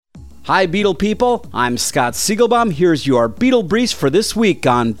Hi, Beatle people. I'm Scott Siegelbaum. Here's your Beatle Briefs for this week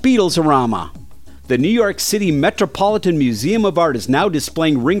on Beatles-orama. The New York City Metropolitan Museum of Art is now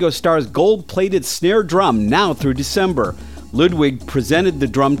displaying Ringo Starr's gold-plated snare drum now through December. Ludwig presented the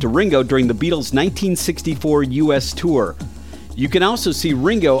drum to Ringo during the Beatles' 1964 U.S. tour. You can also see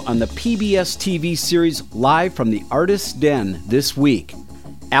Ringo on the PBS TV series Live from the Artist's Den this week.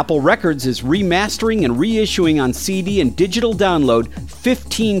 Apple Records is remastering and reissuing on CD and digital download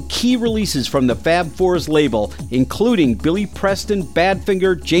 15 key releases from the Fab Four's label, including Billy Preston,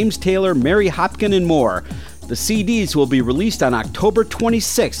 Badfinger, James Taylor, Mary Hopkin, and more. The CDs will be released on October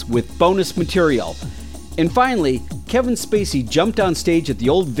 26th with bonus material. And finally, Kevin Spacey jumped on stage at the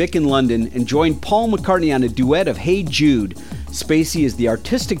Old Vic in London and joined Paul McCartney on a duet of Hey Jude. Spacey is the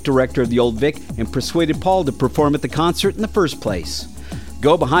artistic director of the Old Vic and persuaded Paul to perform at the concert in the first place.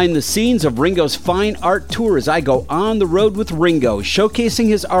 Go behind the scenes of Ringo's fine art tour as I go on the road with Ringo, showcasing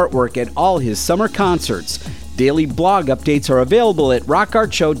his artwork at all his summer concerts. Daily blog updates are available at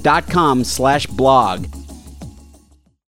rockartshow.com/blog.